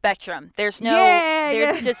ends of the spectrum. There's no,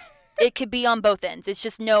 just it could be on both ends. It's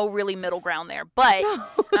just no really middle ground there. But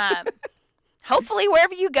hopefully,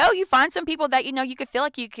 wherever you go, you find some people that you could feel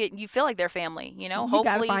like you feel like they're family. Hopefully, you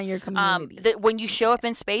gotta find your community. When you show up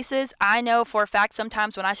in spaces, I know for a fact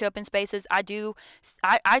sometimes when I show up in spaces, I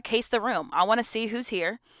case the room. I want to see who's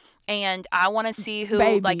here, and I want to see who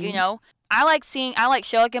I like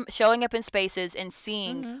showing up in spaces and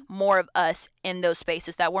seeing more of us in those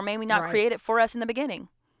spaces that were maybe not created for us in the beginning.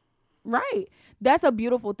 Right, that's a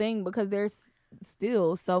beautiful thing because there's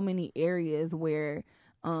still so many areas where.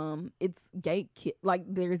 It's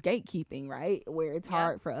there's gatekeeping, right? Where it's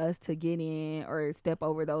hard for us to get in or step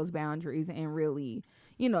over those boundaries and really,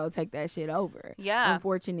 take that shit over. Yeah.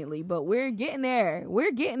 Unfortunately, but we're getting there.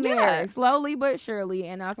 We're getting there slowly but surely,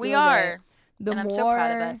 and I feel we are. The more so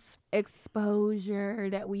proud of us.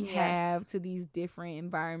 Exposure that we have to these different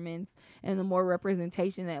environments and the more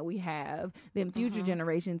representation that we have, then future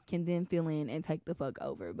generations can then fill in and take the fuck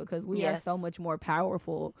over because we are so much more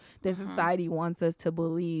powerful than society wants us to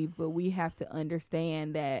believe, but we have to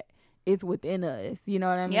understand that it's within us. You know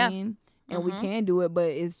what I mean? And we can do it,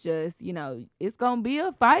 but it's just, it's going to be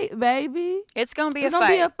a fight, baby. It's going to be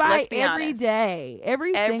a fight every day.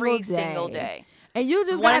 Every single day. And you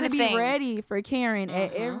just got to be ready for Karen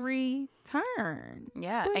at every turn.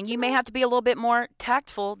 Yeah, and you may have to be a little bit more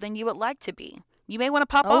tactful than you would like to be. You may want to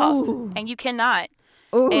pop off, and you cannot.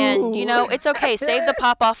 Ooh. And, it's okay. Save the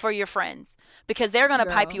pop off for your friends because they're going to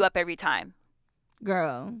pipe you up every time.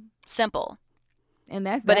 Girl. Simple. And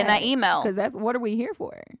that's but in that email, because that's what are we here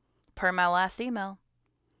for? Per my last email.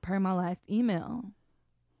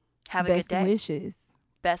 Have a good day.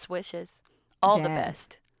 Best wishes. All the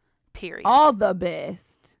best. Period. All the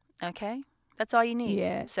best. Okay, that's all you need.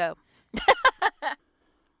 Yeah. So, I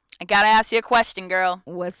gotta ask you a question, girl.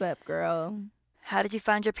 What's up, girl? How did you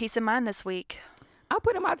find your peace of mind this week? I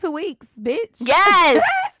put in my 2 weeks, bitch. Yes.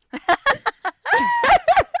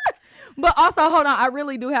 But also, hold on, I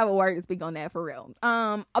really do have a word to speak on that for real.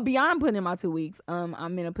 Beyond putting in my 2 weeks,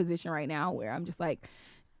 I'm in a position right now where I'm just like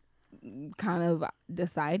kind of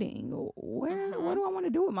deciding what do I want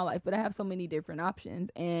to do with my life, but I have so many different options,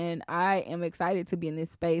 and I am excited to be in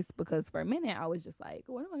this space because for a minute I was just like,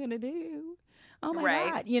 what am I gonna do? Oh my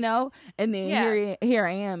God, you know? And then here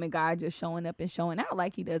I am, and God just showing up and showing out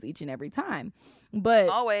like he does each and every time. But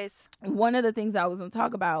always, one of the things I was going to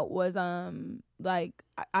talk about was like,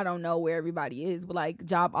 I don't know where everybody is, but like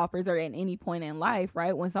job offers are at any point in life,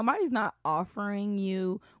 right? When somebody's not offering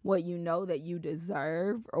you what you know that you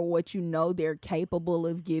deserve or what you know they're capable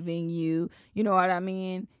of giving you, you know what I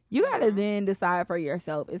mean? You got to then decide for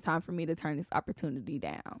yourself, it's time for me to turn this opportunity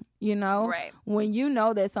down, you know? Right. When you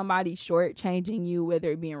know that somebody's shortchanging you,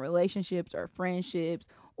 whether it be in relationships or friendships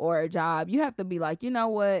or a job, you have to be like, you know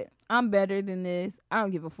what? I'm better than this. I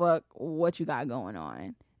don't give a fuck what you got going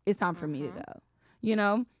on. It's time for me to go, you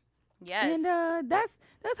know? Yes. And that's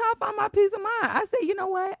how I find my peace of mind. I say, you know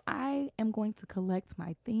what? I am going to collect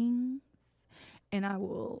my things and I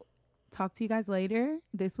will talk to you guys later.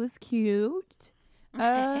 This was cute.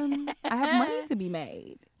 I have money to be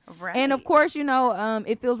made. Right. And of course, you know,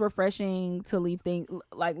 it feels refreshing to leave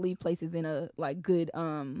places in a like good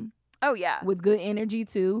oh yeah, with good energy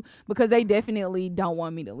too, because they definitely don't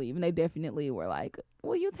want me to leave, and they definitely were like,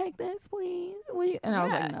 will you take this, please? Will you? And I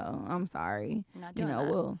was like, no, I'm sorry. Not doing you know,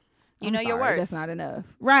 that. well, you know your worth. That's not enough.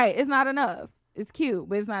 Right. It's not enough. It's cute,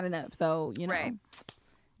 but it's not enough. So, you know, right.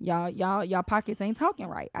 y'all pockets ain't talking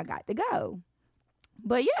right. I got to go.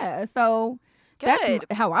 But yeah, so good.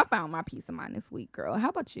 That's how I found my peace of mind this week, girl. How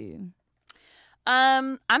about you?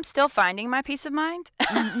 I'm still finding my peace of mind.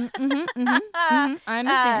 I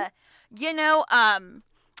understand. You know,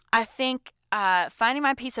 I think finding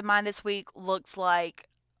my peace of mind this week looks like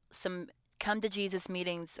some come to Jesus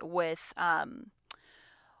meetings with my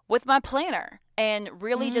planner and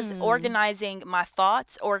really just organizing my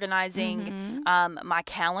thoughts, organizing my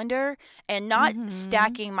calendar, and not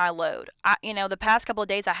stacking my load. The past couple of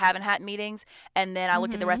days I haven't had meetings, and then I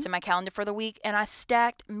looked at the rest of my calendar for the week, and I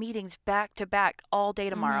stacked meetings back to back all day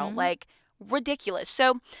tomorrow. Like, ridiculous.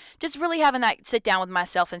 So just really having that sit down with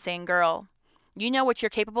myself and saying, girl, you know what you're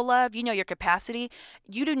capable of, you know your capacity.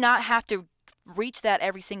 You do not have to reach that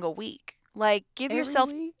every single week. Like, give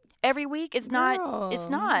yourself every week. It's not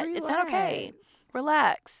okay.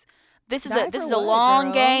 Relax. This is a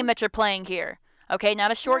long game that you're playing here. Okay,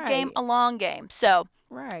 not a short game, a long game. So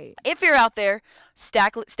if you're out there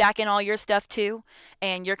stacking all your stuff too,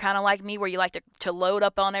 and you're kind of like me where you like to load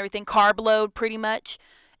up on everything, carb load pretty much,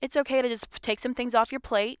 it's okay to just take some things off your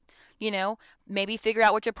plate, you know, maybe figure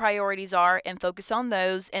out what your priorities are and focus on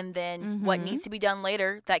those, and then what needs to be done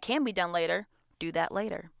later, that can be done later, do that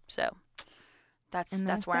later. So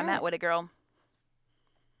that's where I'm at with it, girl.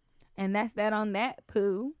 And that's that on that,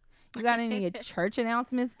 Pooh. You got any church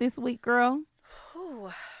announcements this week, girl?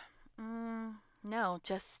 Ooh, nope,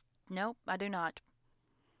 I do not.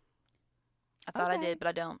 I thought I did, but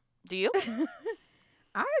I don't. Do you?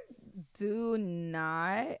 I do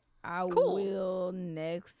not. I will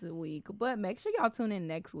next week, but make sure y'all tune in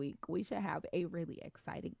next week. We should have a really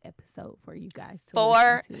exciting episode for you guys to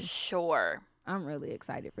listen to. For sure. I'm really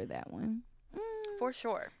excited for that one. For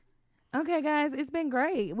sure. Okay, guys, it's been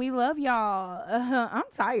great. We love y'all. I'm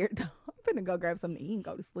tired, though. I'm finna go grab something to eat and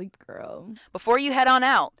go to sleep, girl. Before you head on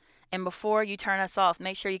out, and before you turn us off,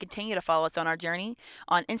 make sure you continue to follow us on our journey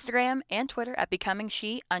on Instagram and Twitter at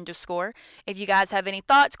 @BecomingShe_. If you guys have any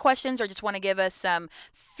thoughts, questions, or just want to give us some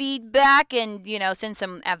feedback and, send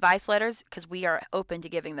some advice letters, because we are open to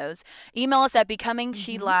giving those, email us at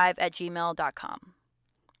becomingshelive@gmail.com.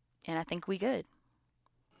 And I think we good.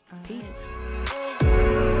 Peace.